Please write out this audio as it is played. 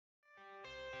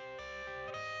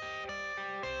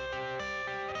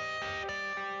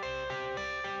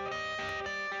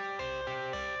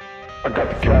I got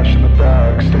the cash in the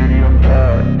bag, stadium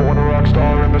packed. Born a rock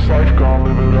star in this life, gon'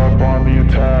 live it up on the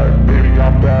attack. Baby,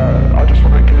 I'm bad, I just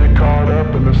wanna get caught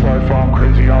up in this life. I'm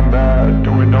crazy, I'm mad,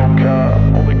 doing no cap.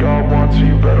 Only got one, so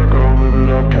you better go live it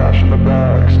up. Cash in the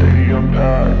bag, stadium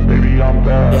packed. Baby, I'm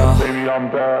bad, Yeah. baby, I'm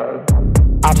bad.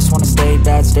 I just wanna stay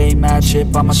bad, stay mad.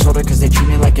 Chip on my shoulder cause they treat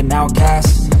me like an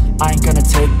outcast. I ain't gonna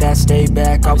take that, stay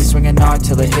back. I'll be swinging hard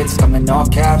till the hits come in all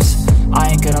caps.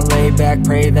 I ain't gonna lay back,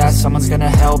 pray that someone's gonna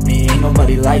help me. Ain't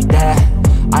nobody like that.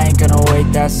 I ain't gonna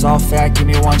wait, that's all fact. Give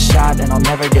me one shot and I'll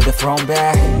never get the throne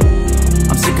back.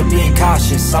 I'm sick of being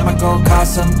cautious, I'ma go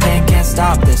cause something, can't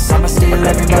stop this. I'ma steal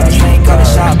everybody's lane, call the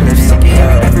shoppers. Sick of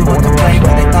hearing everyone complain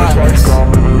when they thoughtless.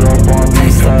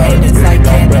 Taste the pain, it's like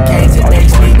candy canes. It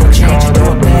makes me go change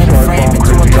into a better frame,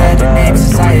 into a better name.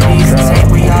 Society's insane,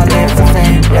 we all